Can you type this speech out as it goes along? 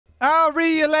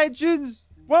Howdy, legends!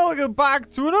 Welcome back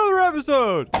to another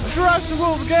episode of Jurassic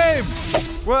World game,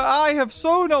 where I have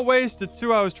so not wasted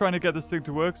 2 hours trying to get this thing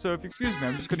to work. So if you excuse me,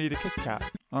 I'm just gonna eat a Kit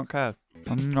Kat. Okay.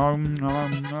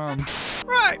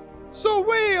 Right, so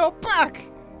we are back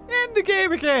in the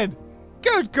game again.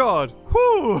 Good God.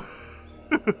 Whew.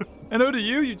 I know to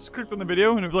you just clicked on the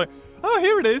video and it was like, oh,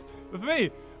 here it is. But for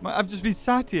me, I've just been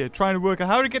sat here trying to work out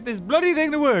how to get this bloody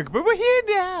thing to work. But we're here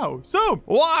now. So,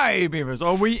 why, Beavers,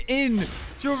 are we in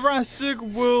Jurassic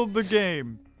World the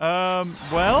game?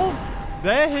 Well,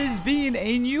 there has been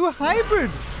a new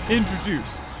hybrid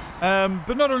introduced.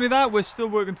 But not only that, we're still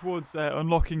working towards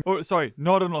unlocking... Oh, sorry,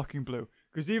 not unlocking blue.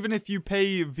 Because even if you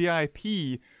pay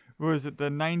VIP, was it the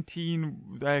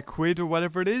 19 quid or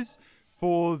whatever it is,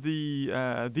 for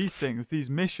the these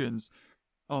missions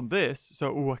on this.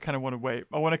 So, I kind of want to wait.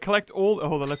 I want to collect all...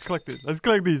 Hold on, let's collect this. Let's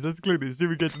collect these. Let's collect these. See if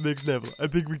we get to the next level. I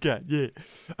think we can, yeah.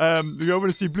 We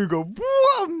want to see Blue go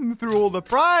boom, through all the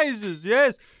prizes.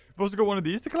 Yes. We've also got one of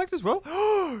these to collect as well.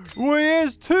 Oh,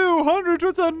 here's 200.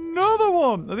 What's another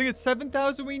one? I think it's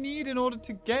 7,000 we need in order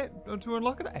to get... to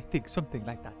unlock it. I think something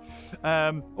like that.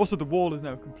 Also, the wall is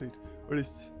now complete. Or at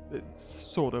least... it's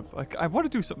sort of like I want to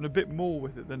do something a bit more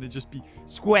with it than it just be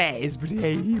squares, but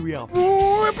hey, here we are.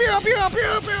 Go,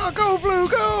 Blue,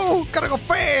 go! Gotta go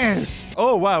fast!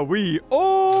 Oh, wow,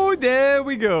 there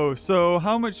we go. So,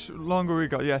 how much longer we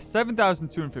got? Yeah,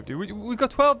 7,250. We've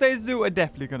got 12 days to do it. We're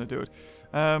definitely gonna do it.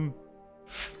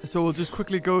 So we'll just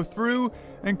quickly go through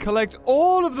and collect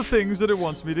all of the things that it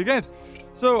wants me to get.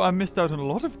 So I missed out on a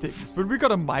lot of things, but we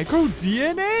got a micro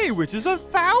DNA, which is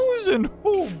 1,000.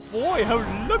 Oh boy, how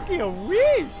lucky are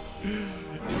we?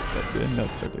 Not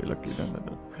very lucky,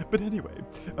 no. But anyway,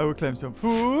 I will claim some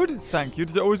food. Thank you.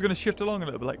 Is it always going to shift along a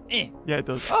little bit? Like, yeah, it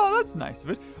does. Oh, that's nice of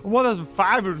it.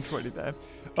 1,520 there.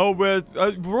 Oh, we're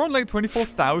on like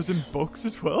 24,000 bucks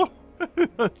as well.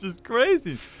 That's just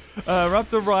crazy.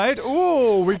 Raptor ride.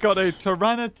 Oh, we got a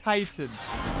Tyrannotitan.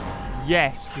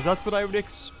 Yes, because that's what I would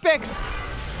expect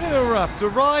in a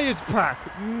Raptor Riot pack.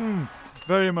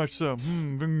 Very much so.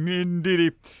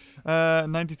 Indeed.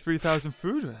 93,000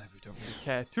 food. We don't really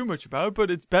care too much about, but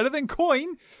it's better than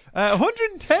coin.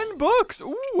 110 bucks.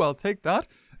 Ooh, I'll take that.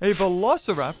 A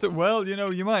Velociraptor. Well, you know,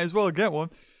 you might as well get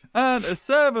one. And a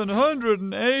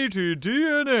 780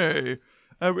 DNA.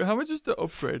 How much is the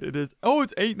upgrade? It is... Oh,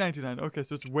 it's $8.99. Okay,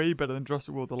 so it's way better than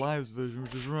Jurassic World Alive's version,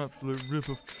 which is an absolute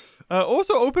rip-off.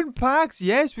 Also, open packs.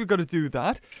 Yes, we've got to do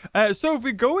that. So if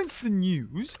we go into the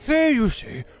news... Here you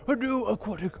see a new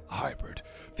aquatic hybrid.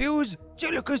 Fuse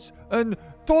Jellicus and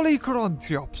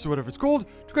Dolichorantiops, or whatever it's called,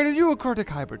 to create a new aquatic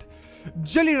hybrid.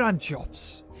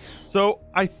 Jellyrantiops. So,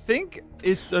 I think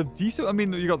it's a decent... I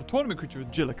mean, you got the tournament creature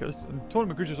with Jellicus, and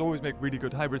tournament creatures always make really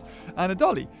good hybrids, and a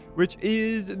Dolly, which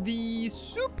is the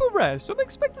super rare. So, I'm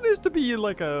expecting this to be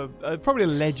like probably a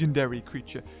legendary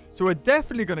creature. So, we're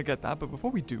definitely going to get that, but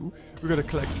before we do, we're going to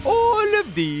collect all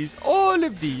of these.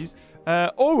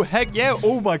 Oh, heck yeah.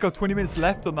 Oh my god, 20 minutes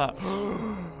left on that.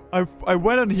 I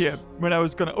went on here when I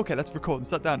was going to... Okay, let's record and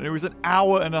sat down, and it was an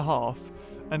hour and a half.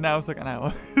 And now it's like an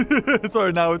hour.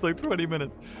 Sorry, now it's like 20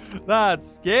 minutes.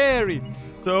 That's scary.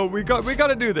 So we got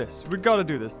to do this. We got to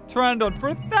do this. Pteranodon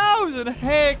for 1,000.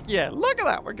 Heck yeah. Look at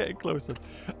that. We're getting closer.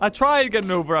 I tried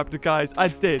getting over Raptor, guys. I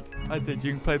did.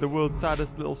 You can play the world's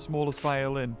saddest little smallest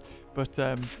violin. But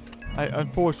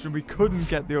unfortunately, we couldn't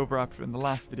get the Oviraptor in the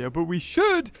last video. But we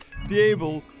should be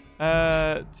able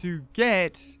to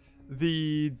get...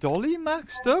 the Dolly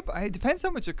maxed up? It depends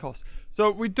how much it costs. So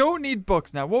we don't need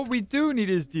bucks now. What we do need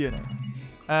is DNA.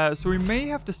 So we may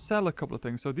have to sell a couple of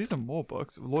things. So these are more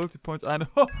bucks, loyalty points, and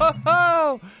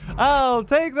I'll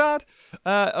take that.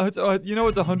 You know,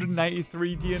 it's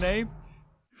 193 DNA.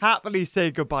 Happily say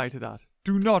goodbye to that.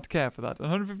 Do not care for that.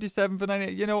 157 for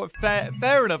 98. You know what?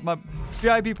 Fair enough. My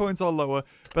VIP points are lower,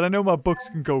 but I know my bucks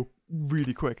can go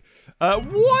really quick. 1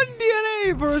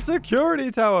 DNA for a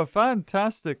security tower.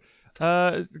 Fantastic.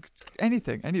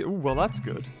 Anything. Ooh, well, that's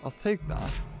good. I'll take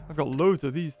that. I've got loads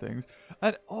of these things.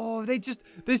 And, oh,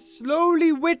 they're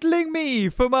slowly whittling me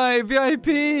for my VIP.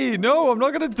 No, I'm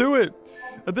not going to do it.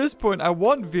 At this point, I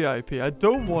want VIP. I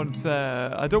don't want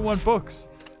books.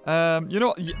 You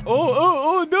know,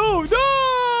 no,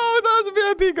 that was a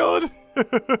VIP code.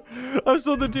 I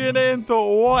saw the DNA and thought,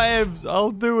 whatevs,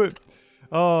 I'll do it.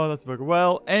 Oh, that's a bug.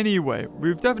 Well, anyway,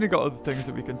 we've definitely got other things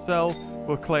that we can sell.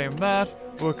 We'll claim that.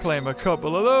 We'll claim a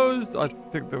couple of those. I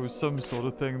think there was some sort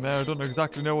of thing there. I don't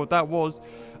exactly know what that was.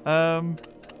 And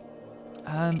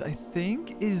I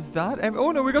think, is that...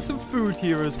 Oh, no, we got some food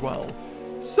here as well.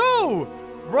 So,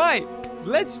 right.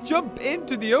 Let's jump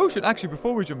into the ocean. Actually,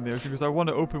 before we jump in the ocean, because I want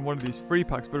to open one of these free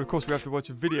packs, but of course we have to watch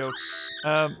a video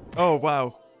Oh,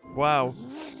 wow. Wow.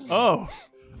 Oh.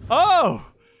 Oh!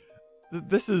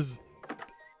 This is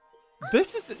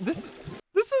an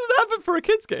advert for a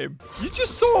kid's game. You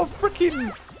just saw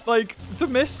freaking, like,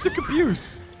 domestic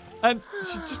abuse. And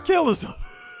she just killed herself.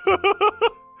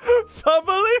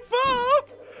 Family farm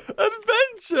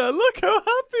adventure. Look how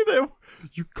happy they were.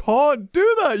 You can't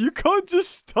do that. You can't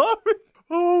just stop it.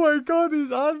 Oh my god,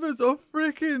 these adverts are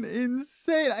freaking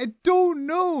insane. I don't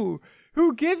know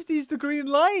who gives these the green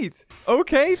light.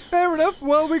 Okay, fair enough.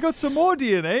 Well, we got some more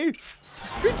DNA.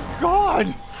 Good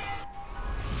god.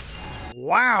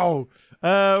 Wow.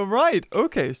 Right.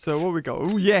 Okay, so what we got?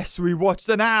 Oh, yes, we watched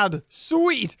an ad.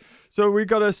 Sweet. So we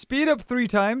got to speed up 3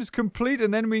 times, complete,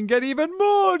 and then we can get even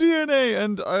more DNA.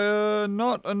 And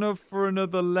not enough for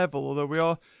another level, although we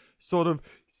are sort of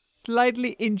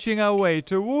slightly inching our way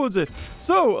towards it.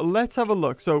 So let's have a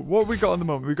look. So what we got at the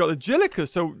moment? We got the Jilica.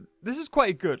 So this is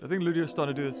quite good. I think Ludia is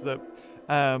starting to do this with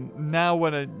now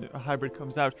when a hybrid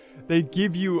comes out, they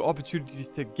give you opportunities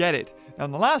to get it. Now,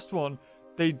 in the last one,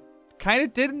 they kind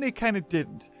of did and they kind of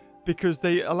didn't, because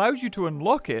they allowed you to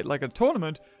unlock it like a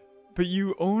tournament, but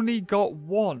you only got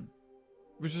one,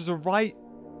 which is a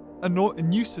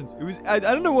nuisance. It was, I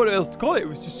don't know what else to call it. It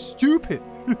was just stupid.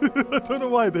 I don't know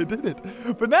why they did it.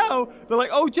 But now they're like,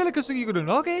 oh, Jilica, so you're going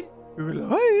to unlock it?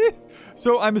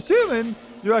 So I'm assuming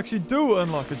you actually do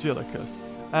unlock a Jilica's.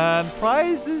 And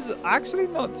prize is actually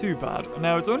not too bad.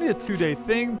 Now, it's only a 2-day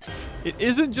thing. It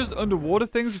isn't just underwater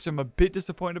things, which I'm a bit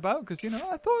disappointed about. Because, you know,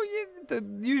 I thought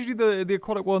usually the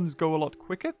aquatic ones go a lot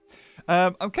quicker.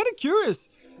 I'm kind of curious.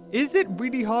 Is it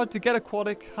really hard to get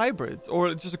aquatic hybrids?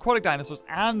 Or just aquatic dinosaurs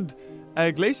and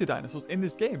glacier dinosaurs in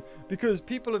this game? Because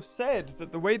people have said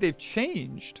that the way they've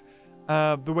changed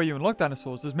the way you unlock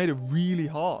dinosaurs has made it really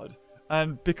hard.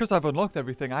 And because I've unlocked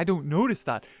everything, I don't notice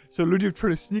that. So Ludia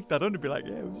trying to sneak that on to be like,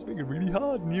 yeah, let's make it really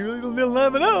hard. And you'll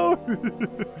never know.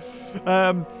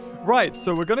 Right,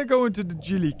 so we're going to go into the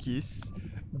Jilikis.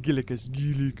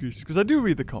 Because I do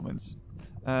read the comments.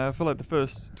 For like the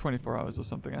first 24 hours or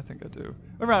something, I think I do.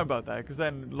 Around about that, because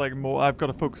then like more, I've got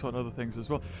to focus on other things as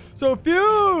well. So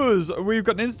fuse! We've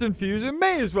got an instant fuse. We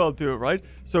may as well do it, right?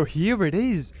 So here it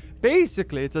is.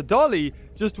 Basically, it's a dolly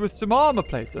just with some armor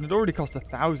plates, and it already cost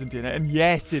 1,000 in it. And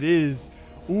yes, it is.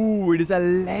 Ooh, it is a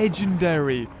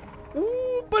legendary.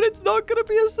 Ooh, but it's not going to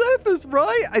be a surface,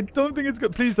 right? I don't think it's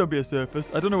good. Please don't be a surface.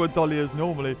 I don't know what dolly is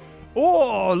normally.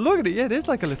 Oh, look at it. Yeah, it is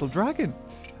like a little dragon.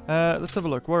 Let's have a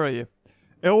look. Where are you?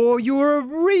 Oh, you're a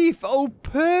reef. Oh,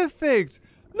 perfect.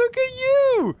 Look at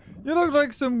you. You look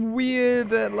like some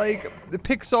weird, like,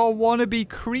 Pixar wannabe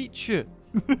creature.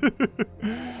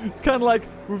 It's kind of like,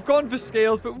 we've gone for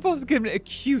scales, but we've also given it a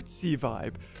cutesy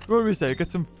vibe. What do we say? Get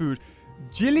some food.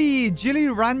 Jilly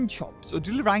Ranchops, or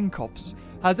Jilly Rancops,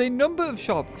 has a number of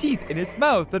sharp teeth in its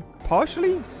mouth that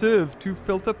partially serve to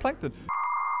filter plankton.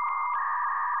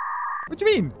 What do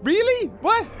you mean? Really?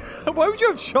 What? Why would you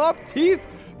have sharp teeth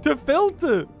to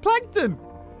filter plankton?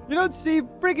 You don't see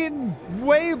friggin'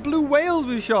 blue whales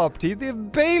with sharp teeth. They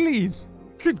have baleen.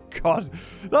 Good God.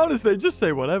 Honestly, just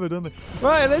say whatever, don't they?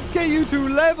 Right, let's get you to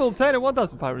level 10 at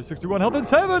 1,561 health and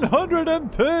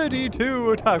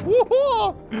 732 attack.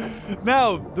 Woohoo!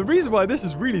 Now, the reason why this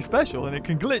is really special, and it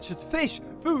can glitch its fish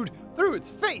food through its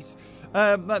face,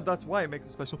 that's why it makes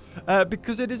it special,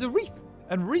 because it is a reef.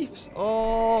 And reefs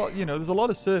are, you know, there's a lot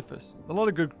of surface. A lot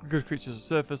of good creatures are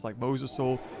surface, like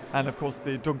Mosasaur, and of course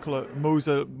the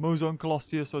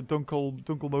Mosauncelosteus or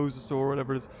Dunkelmosasaur, or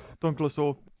whatever it is,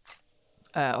 Dunkelosaur,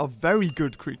 are very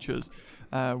good creatures.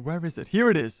 Where is it? Here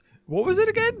it is. What was it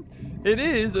again? It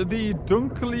is the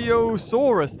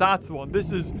Dunkeliosaurus. That's the one.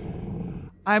 This is,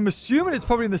 I'm assuming it's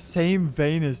probably in the same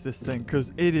vein as this thing,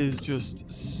 because it is just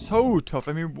so tough.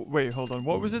 I mean, wait, hold on.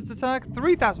 What was its attack?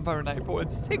 3,594 and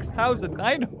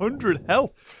 6,900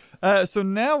 health. So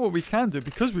now what we can do,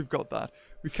 because we've got that,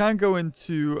 we can go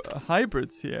into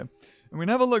hybrids here. And we can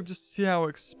have a look just to see how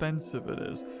expensive it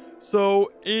is.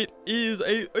 So it is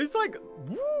it's like,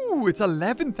 woo, it's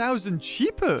 11,000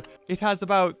 cheaper. It has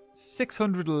about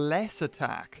 600 less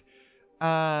attack.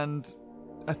 And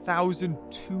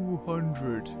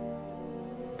 1,200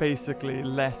 basically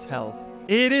less health.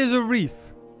 It is a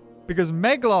reef because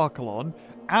Megaloarchelon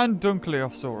and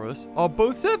Dunkeliosaurus are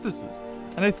both surfaces,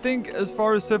 and I think as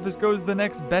far as surface goes, the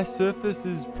next best surface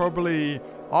is probably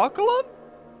Archelon.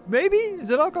 Maybe is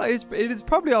it Archelon? It is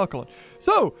probably Archelon.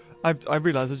 So I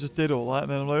realized I just did all that,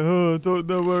 and then I'm like, oh, I don't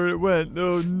know where it went.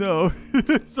 Oh no.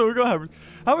 So we got hybrids.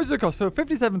 How much does it cost? For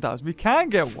 57,000, we can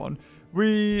get one.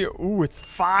 It's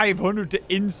 500 to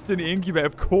instant incubate.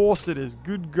 Of course it is.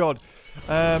 Good God.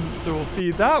 So we'll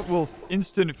feed that. We'll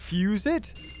instant fuse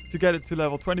it to get it to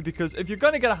level 20. Because if you're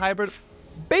going to get a hybrid,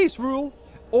 base rule,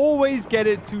 always get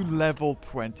it to level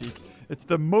 20. It's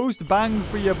the most bang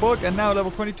for your buck, and now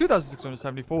level 20,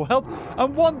 2,674 health,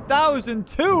 and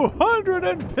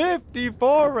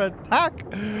 1,254 attack.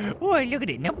 Oh, look at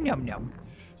it. Num, num, num.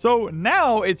 So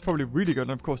now it's probably really good,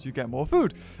 and of course you get more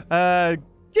food.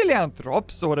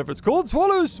 Gilianthrops, or whatever it's called,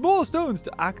 swallows small stones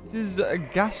to act as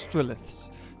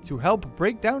gastroliths to help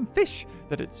break down fish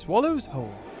that it swallows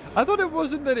whole. I thought it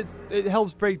wasn't that it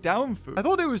helps break down food. I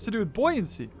thought it was to do with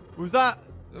buoyancy. Was that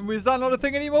not a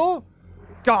thing anymore?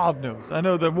 God knows. I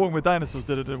know that Walking with Dinosaurs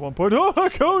did it at one point. Oh,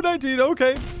 code 19,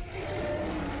 okay.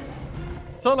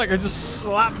 Sound like I just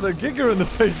slapped the Giga in the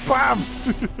face. Bam!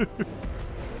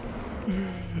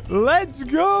 Let's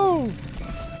go!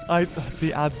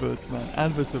 The adverts, man.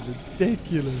 Adverts are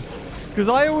ridiculous. Because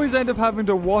I always end up having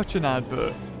to watch an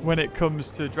advert when it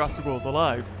comes to Jurassic World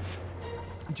Alive.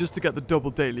 Just to get the double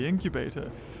daily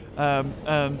incubator.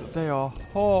 And they are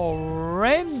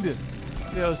horrendous.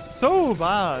 They are so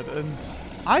bad. And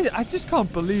I just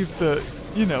can't believe that,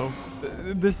 you know,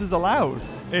 this is allowed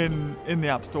in the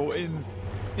App Store in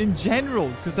general,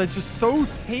 because they're just so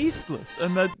tasteless,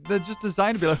 and they're just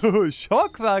designed to be like, oh,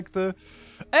 shock factor.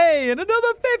 Hey, and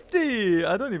another 50.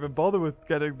 I don't even bother with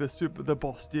getting the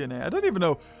boss DNA. I don't even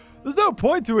know. There's no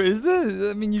point to it, is there?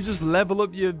 I mean, you just level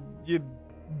up your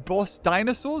boss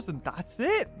dinosaurs, and that's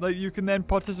it. Like, you can then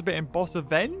participate in boss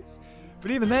events,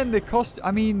 but even then they cost. I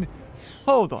mean,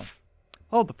 hold on.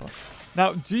 Hold the phone.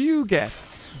 Now, do you get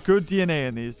good DNA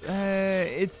in these?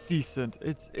 It's decent.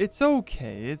 It's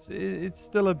okay. It's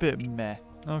still a bit meh.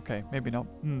 Okay, maybe not.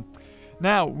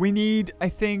 Now, we need, I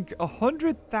think,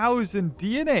 100,000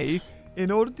 DNA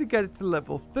in order to get it to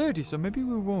level 30, so maybe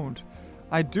we won't.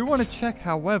 I do want to check,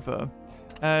 however,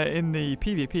 in the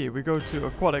PvP, we go to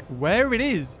Aquatic, where it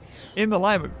is in the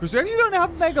alignment, because we actually don't have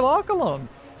Megalocalon.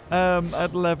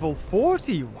 At level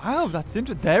 40. Wow, that's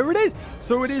interesting. There it is.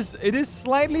 So it is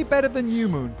slightly better than New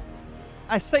Moon.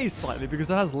 I say slightly because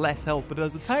it has less health, but it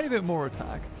has a tiny bit more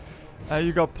attack.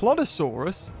 You got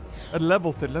Plotosaurus at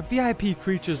level 30. The VIP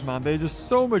creatures, man, they're just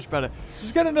so much better.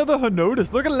 Just get another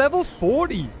Honodus. Look at level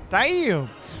 40. Damn.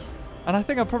 And I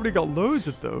think I've probably got loads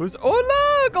of those.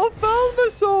 Oh, look!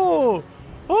 Ophthalmosaur!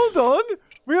 Hold on.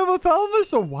 We have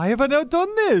Ophthalmosaur. Why have I not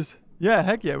done this? Yeah,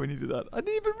 heck yeah, we need to do that. I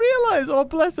didn't even realize. Oh,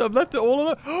 bless it. I've left it all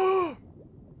alone.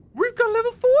 We've got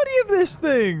level 40 of this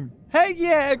thing. Heck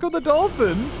yeah, I got the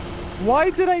dolphin. Why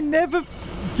did I never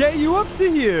get you up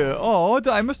to here? Oh,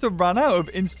 I must have run out of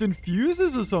instant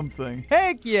fuses or something.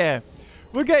 Heck yeah.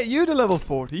 We'll get you to level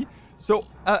 40. So,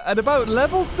 at about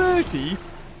level 30,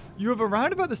 you have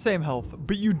around about the same health,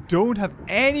 but you don't have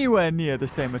anywhere near the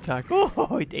same attack.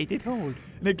 Oh, it ate it whole.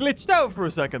 And it glitched out for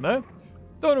a second there.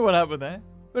 Don't know what happened there.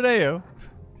 But hey,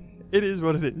 it is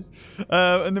what it is.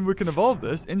 And then we can evolve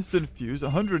this. Instant fuse,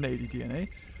 180 DNA.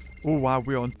 Oh, wow,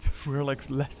 we're like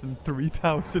less than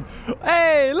 3,000.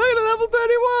 Hey, look at level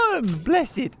 31.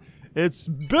 Bless it. It's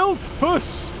built for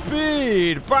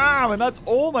speed. Bam! And that's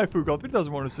all my food got.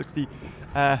 3,160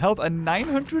 health and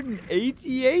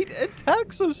 988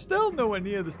 attack. So still nowhere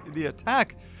near the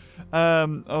attack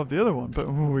of the other one.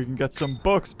 But we can get some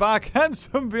bucks back and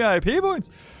some VIP points.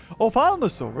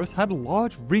 Ophthalmosaurus had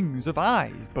large rings of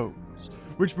eye bones,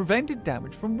 which prevented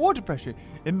damage from water pressure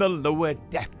in the lower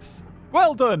depths.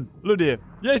 Well done, Ludia.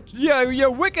 Yeah,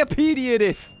 you Wikipedia'd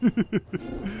it.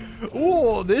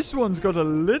 Oh, this one's got a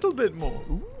little bit more.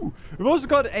 Ooh. We've also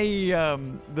got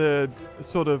the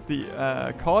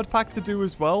card pack to do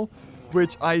as well,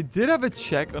 which I did have a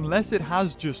check, unless it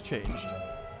has just changed.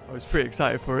 I was pretty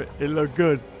excited for it. It looked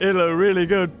good. It looked really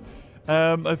good.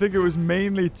 I think it was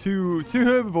mainly two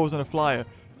herbivores and a flyer,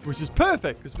 which is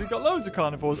perfect because we've got loads of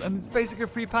carnivores, and it's basically a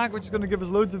free pack, which is going to give us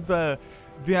loads of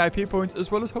VIP points as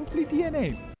well as hopefully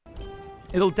DNA.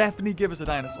 It'll definitely give us a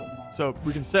dinosaur, so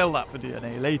we can sell that for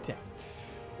DNA later.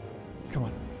 Come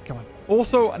on, come on.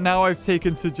 Also, now I've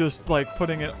taken to just like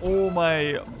putting in all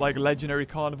my like legendary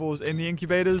carnivores in the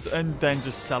incubators and then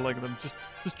just selling them, just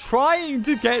trying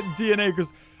to get DNA,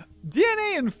 because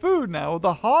DNA and food now are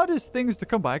the hardest things to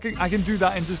come by. I can do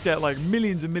that and just get like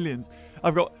millions and millions.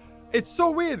 It's so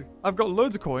weird. I've got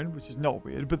loads of coin, which is not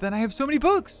weird, but then I have so many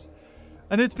books.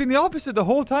 And it's been the opposite the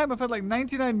whole time. I've had like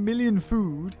 99 million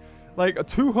food, like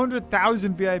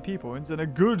 200,000 VIP points, and a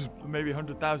good maybe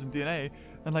 100,000 DNA,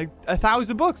 and like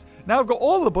 1,000 books. Now I've got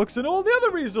all the books and all the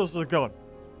other resources are gone.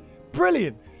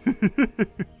 Brilliant.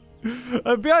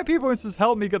 VIP points has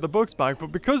helped me get the books back,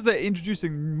 but because they're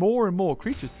introducing more and more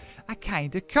creatures, I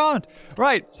kind of can't.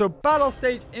 Right, so Battle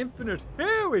Stage Infinite.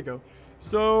 Here we go.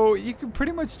 So you can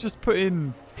pretty much just put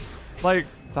in like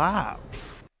that.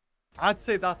 I'd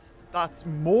say that's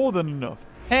more than enough.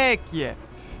 Heck yeah.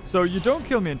 So you don't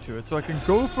kill me into it, so I can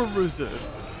go for reserve.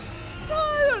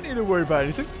 I don't need to worry about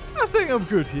anything. I think I'm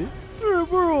good here.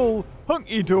 We're all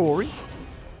hunky-dory.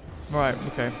 Right,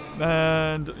 okay.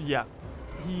 And, yeah.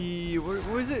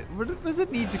 What does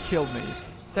it need to kill me?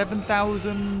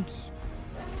 7,000...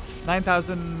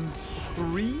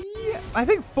 9,003? I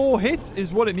think 4 hits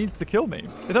is what it needs to kill me.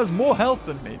 It has more health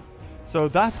than me. So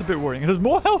that's a bit worrying. It has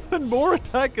more health and more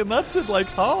attack, and that's at like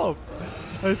half.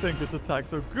 I think its attack.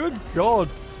 So good God.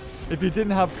 If you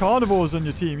didn't have carnivores on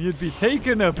your team, you'd be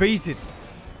taking a beating.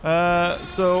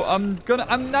 So I'm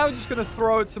now just gonna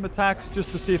throw out some attacks just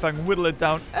to see if I can whittle it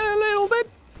down a little bit.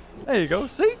 There you go.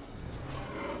 See?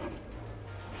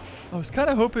 I was kind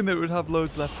of hoping that it would have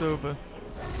loads left over,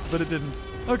 but it didn't.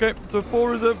 Okay, so 4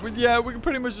 reserve. Yeah, we can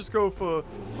pretty much just go for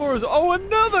 4 reserve. Oh,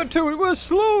 another 2. We're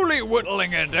slowly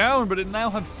whittling it down, but it now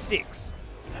has 6.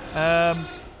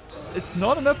 It's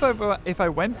not enough if I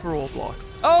went for all block.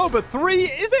 Oh, but 3,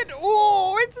 is it?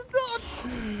 Oh, it's not.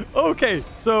 Okay,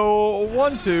 so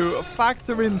 1, 2,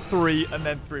 factor in 3, and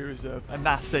then 3 reserve. And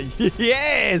that's a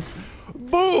yes.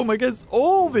 Boom, against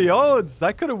all the odds.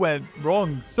 That could have went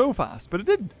wrong so fast, but it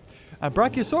didn't. And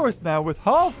Brachiosaurus now with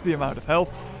half the amount of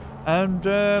health and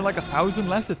like 1,000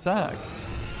 less attack.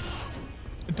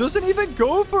 It doesn't even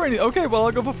go for any. Okay, well,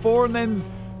 I'll go for 4 and then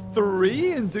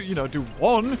 3 and do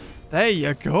 1. There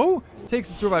you go. Takes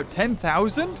it to about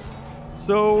 10,000.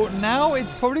 So now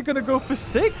it's probably going to go for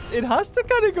 6. It has to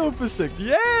kind of go for 6.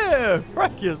 Yeah,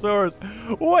 Brachiosaurus.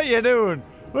 What are you doing?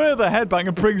 Well, the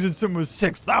headbanger brings in some with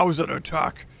 6,000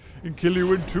 attack and kill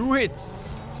you in 2 hits.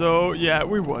 So, yeah,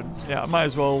 we won. Yeah, might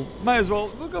as well.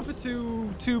 We'll go for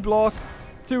 2 block,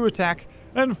 2 attack,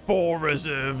 and 4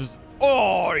 reserves.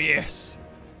 Oh, yes.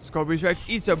 Scorpius Rex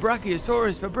eats a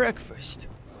Brachiosaurus for breakfast.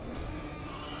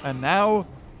 And now,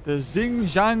 the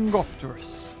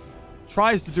Zingzangopterus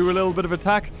tries to do a little bit of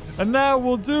attack. And now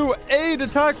we'll do 8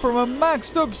 attack from a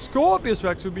maxed up Scorpius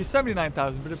Rex. It would be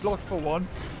 79,000, but it blocked for 1.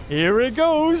 Here it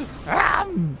goes.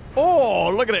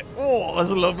 Oh, look at it. Oh, that's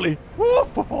lovely.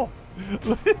 Oh.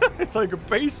 It's like a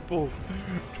baseball.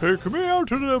 Take me out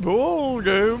to the ball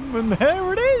game, and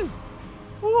there it is.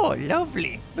 Oh,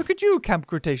 lovely. Look at you, Camp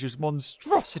Cretaceous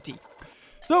monstrosity.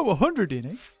 So 100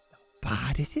 DNA.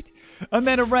 Bad, is it? And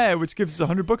then a rare, which gives us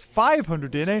 $100,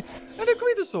 500 DNA, and a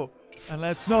Greedosaur. And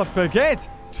let's not forget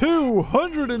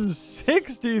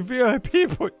 260 VIP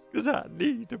points, because I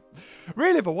need them.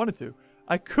 Really, if I wanted to,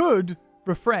 I could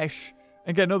refresh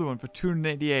and get another one for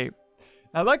 288.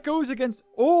 Now, that goes against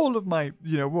all of my,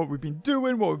 what we've been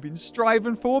doing, what we've been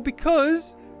striving for,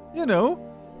 because, we've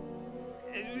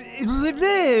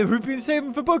been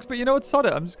saving for bucks. But you know what? Sod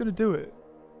it. I'm just going to do it.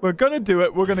 We're going to do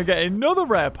it. We're going to get another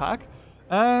rare pack.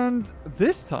 And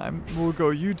this time, we'll go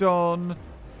Udon.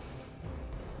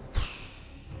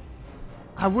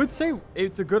 I would say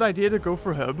it's a good idea to go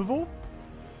for Herbivore.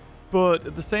 But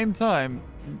at the same time,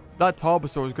 that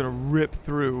Tarbosaur is going to rip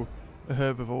through a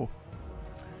Herbivore.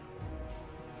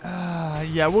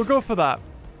 Yeah, we'll go for that.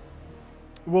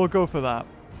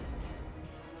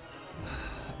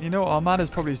 Armada's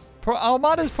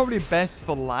probably best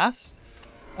for last,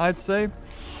 I'd say.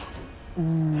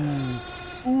 Ooh,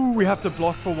 we have to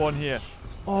block for 1 here.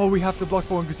 Oh, we have to block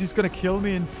for 1 because he's going to kill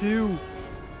me in 2.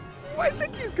 I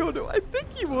think he's going to. I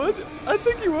think he would. I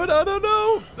don't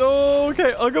know. Oh,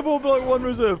 okay, I'll go for block 1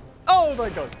 reserve. Oh, my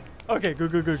God. Okay,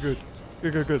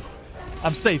 good.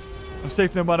 I'm safe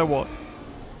no matter what.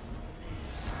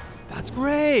 That's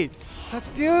great. That's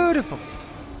beautiful.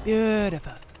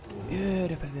 Beautiful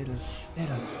little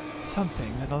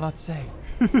something that I'll not say.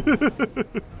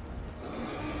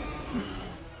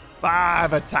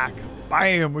 5 attack.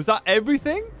 Bam. Was that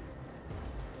everything?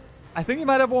 I think he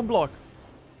might have 1 block.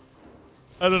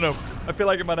 I don't know. I feel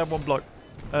like it might have 1 block.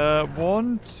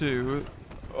 1, 2.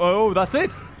 Oh, that's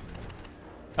it.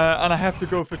 And I have to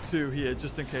go for 2 here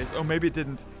just in case. Oh, maybe it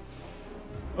didn't.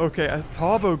 Okay, a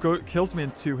Tarbo kills me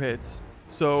in 2 hits.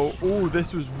 So, oh,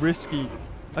 this was risky.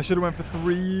 I should have went for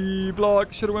 3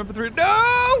 block. Should have went for 3.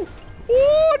 No!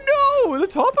 Oh, no! The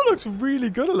Tarbo looks really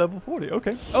good at level 40.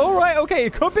 Okay. All right, okay.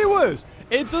 It could be worse.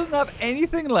 It doesn't have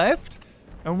anything left.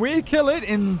 And we kill it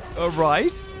in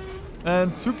right.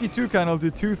 And Tuki Tukan will do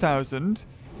 2,000.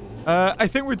 I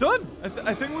think we're done.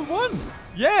 I think we won.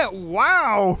 Yeah,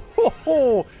 wow.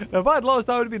 If I'd lost,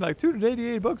 that would have been like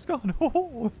 $288 gone.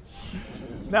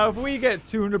 Now, if we get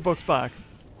 $200 back,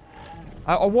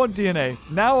 I want DNA.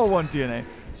 Now I want DNA.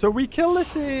 So we kill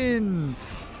this in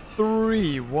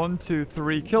 3. 1, 2,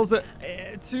 3. Kills it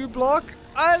 2 block.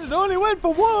 And it only went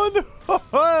for 1.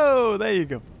 Oh, there you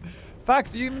go.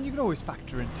 You can always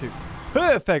factor in 2.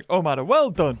 Perfect. Oh, matter. Well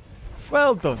done.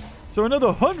 Well done. So another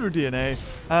 100 DNA.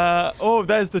 Oh,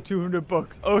 there's the 200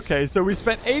 bucks. Okay, so we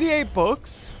spent 88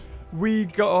 bucks. We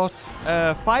got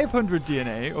 500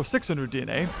 DNA, or 600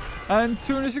 DNA, and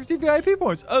 260 VIP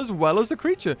points, as well as a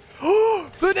creature. Oh,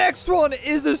 the next one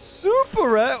is a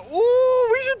super rare.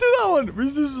 Oh, we should do that one. We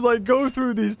should just, like, go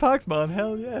through these packs, man.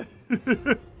 Hell yeah.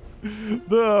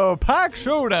 The pack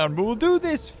showdown, but we'll do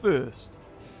this first.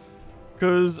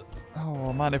 Because,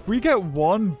 oh, man, if we get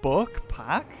one buck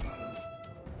pack... I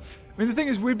mean, the thing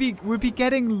is, we'd be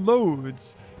getting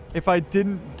loads if I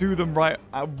didn't do them right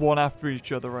one after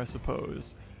each other, I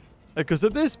suppose. Because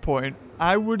at this point,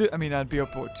 I'd be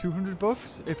up, what, 200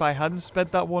 bucks if I hadn't sped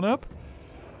that one up?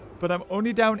 But I'm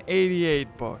only down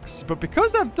 88 bucks. But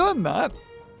because I've done that,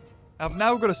 I've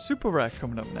now got a super rare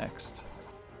coming up next.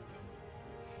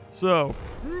 So,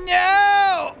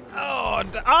 no!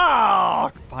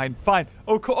 Oh, fine.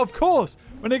 Oh, of course,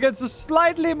 when it gets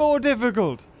slightly more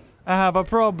difficult, I have a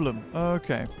problem.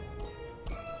 Okay.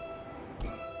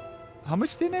 How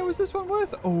much DNA was this one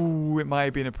worth? Oh, it might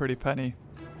have been a pretty penny.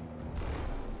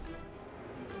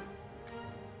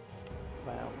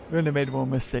 Wow. We only made one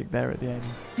mistake there at the end.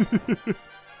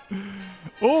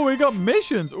 Oh, we got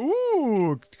missions.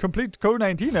 Ooh, complete code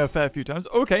 19 a fair few times.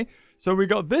 Okay, so we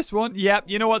got this one. Yep,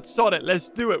 you know what? Sod it. Let's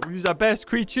do it. We use our best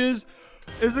creatures.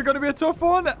 Is it going to be a tough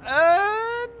one?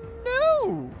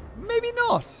 No. Maybe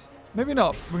not. Maybe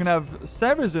not. We're going to have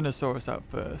Cerazinosaurus out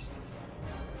first.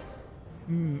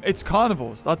 It's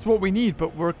carnivores. That's what we need,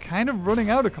 but we're kind of running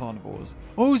out of carnivores.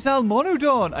 Oh,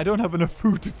 Zalmonodon. I don't have enough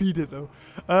food to feed it, though.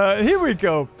 Here we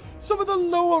go. Some of the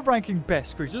lower ranking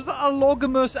best creatures are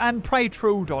Allogamus and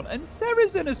Prytrodon and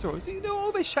Cerazinosaurus. You know,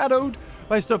 overshadowed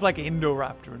by stuff like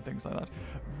Indoraptor and things like that.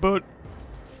 But,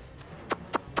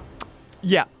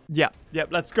 yeah.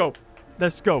 Let's go.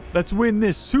 Let's win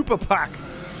this super pack.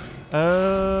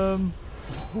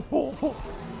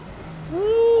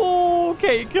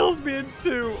 Okay, it kills me in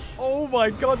 2. Oh my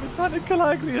god,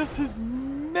 Titanicalagnius is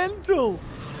mental.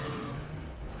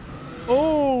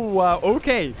 Oh, wow.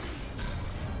 Okay,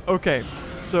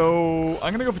 so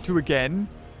I'm going to go for 2 again.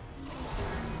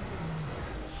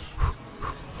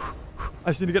 I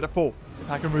just need to get to 4.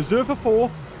 If I can reserve for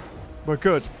 4, we're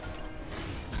good.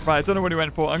 Right, I don't know what he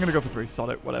went for. I'm going to go for 3.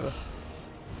 Solid, whatever.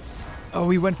 Oh,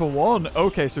 he went for 1.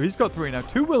 Okay, so he's got 3 now.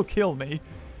 2 will kill me.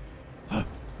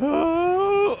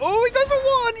 Oh, he goes for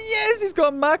 1. Yes, he's got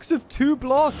a max of 2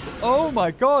 block. Oh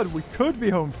my god, we could be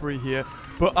home free here,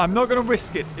 but I'm not going to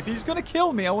risk it. If he's going to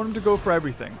kill me, I want him to go for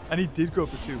everything. And he did go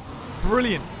for 2.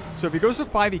 Brilliant. So if he goes for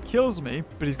 5, he kills me,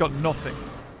 but he's got nothing.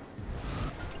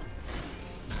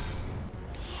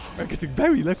 I'm getting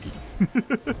very lucky.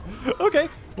 Okay.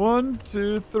 1,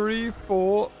 2, 3,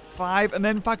 4, 5, and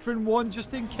then factor in 1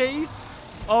 just in case.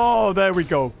 Oh, there we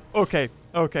go. Okay,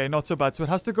 not so bad. So it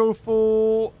has to go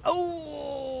for...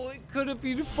 Oh, it could have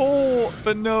been 4,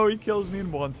 but no, he kills me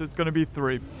in 1, so it's going to be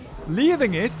 3.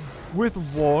 Leaving it with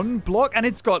 1 block, and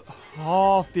it's got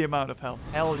half the amount of health.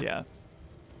 Hell yeah.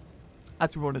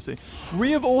 That's what we want to see.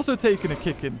 We have also taken a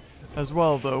kick in as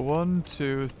well, though. 1,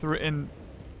 2, 3 in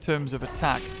terms of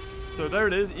attack. So there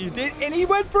it is. He did, and he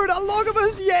went for it.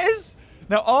 Allogamus, yes!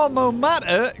 Now, Armo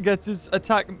Matter gets his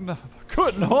attack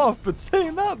cut in half, but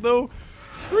saying that, though,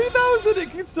 3,000,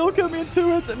 it can still kill me in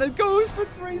 2 hits, and it goes for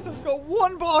 3, so it's got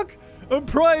 1 block. And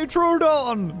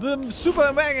Prytrodon, the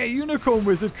super mega unicorn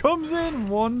wizard, comes in.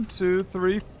 1, 2,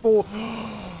 3, 4.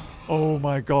 Oh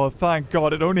my god, thank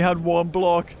god, it only had 1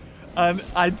 block, and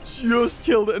I just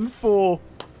killed it in 4.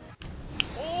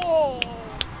 Oh,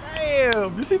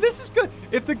 damn. You see, this is good.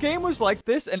 If the game was like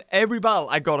this, and every battle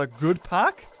I got a good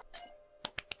pack,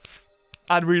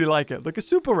 I'd really like it. Like a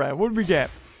super rare. What did we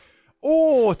get?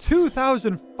 Oh,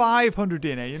 2,500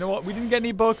 DNA. You know what? We didn't get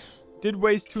any bucks. Did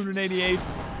waste 288.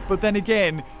 But then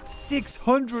again,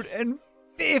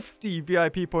 650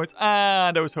 VIP points.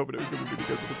 And I was hoping it was going to be really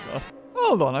good for this one.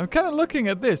 Hold on. I'm kind of looking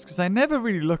at this because I never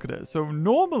really look at it. So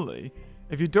normally,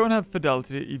 if you don't have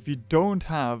Fidelity, if you don't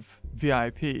have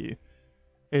VIP,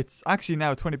 it's actually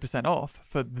now 20% off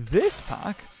for this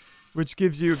pack, which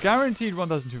gives you guaranteed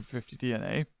 1,250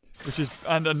 DNA. Which is,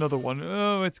 and another one.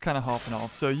 Oh, it's kind of half and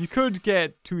half. So you could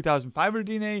get 2,500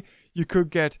 DNA. You could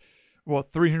get, what,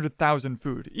 300,000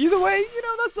 food. Either way, you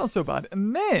know, that's not so bad.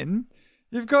 And then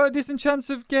you've got a decent chance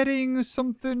of getting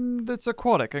something that's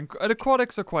aquatic. And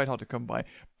aquatics are quite hard to come by.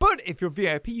 But if you're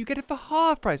VIP, you get it for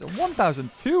half price of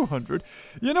 1,200.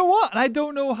 You know what? And I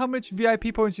don't know how much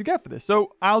VIP points you get for this.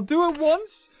 So I'll do it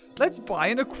once. Let's buy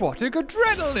an aquatic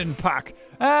adrenaline pack.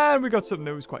 And we got something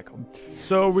that was quite cool.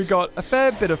 So we got a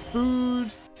fair bit of food.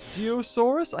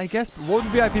 Geosaurus, I guess. But what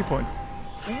VIP points?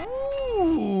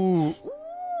 Ooh.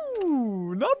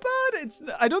 Ooh, not bad.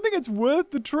 I don't think it's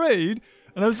worth the trade.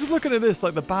 And I was just looking at this,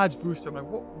 like the badge booster. I'm like,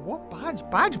 what badge?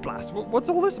 Badge blast? What's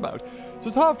all this about? So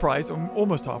it's half price, or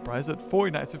almost half price, at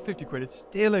 49, so 50 quid. It's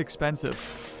still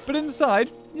expensive. But inside,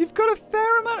 you've got a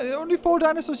fair amount. Only 4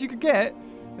 dinosaurs you could get.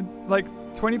 And like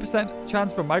 20%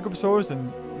 chance for Microsaurus,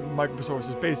 and Microsaurus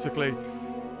is basically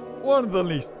one of the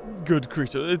least good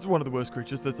creatures. It's one of the worst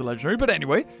creatures that's a legendary. But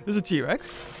anyway, there's a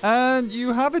T-Rex. And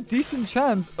you have a decent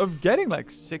chance of getting like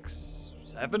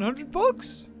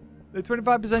 $600-700. The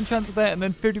 25% chance of that, and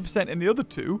then 50% in the other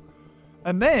two.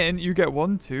 And then you get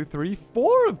 1, 2, 3,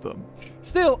 4 of them.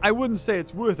 Still, I wouldn't say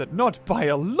it's worth it. Not by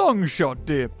a long shot,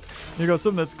 dear. You got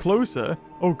something that's closer.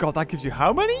 Oh, God, that gives you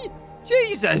how many?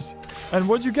 Jesus! And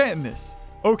what'd you get in this?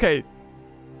 Okay,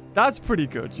 that's pretty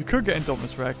good. You could get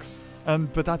Indominus Rex,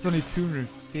 but that's only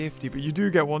 250. But you do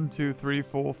get 1, 2, 3,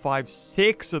 4, 5,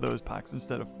 6 of those packs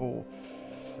instead of 4.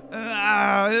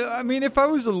 I mean, if I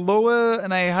was lower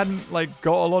and I hadn't, like,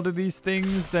 got a lot of these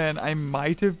things, then I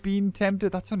might have been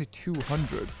tempted. That's only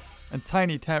 200. And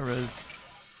Tiny Terrors,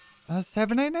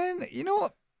 799? You know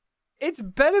what? It's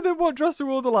better than what Jurassic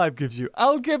World Alive gives you.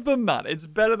 I'll give them that. It's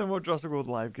better than what Jurassic World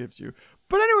Alive gives you.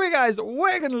 But anyway, guys,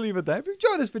 we're going to leave it there. If you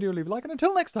enjoyed this video, leave a like. And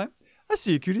until next time, I'll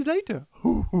see you cuties later.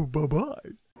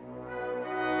 Bye-bye.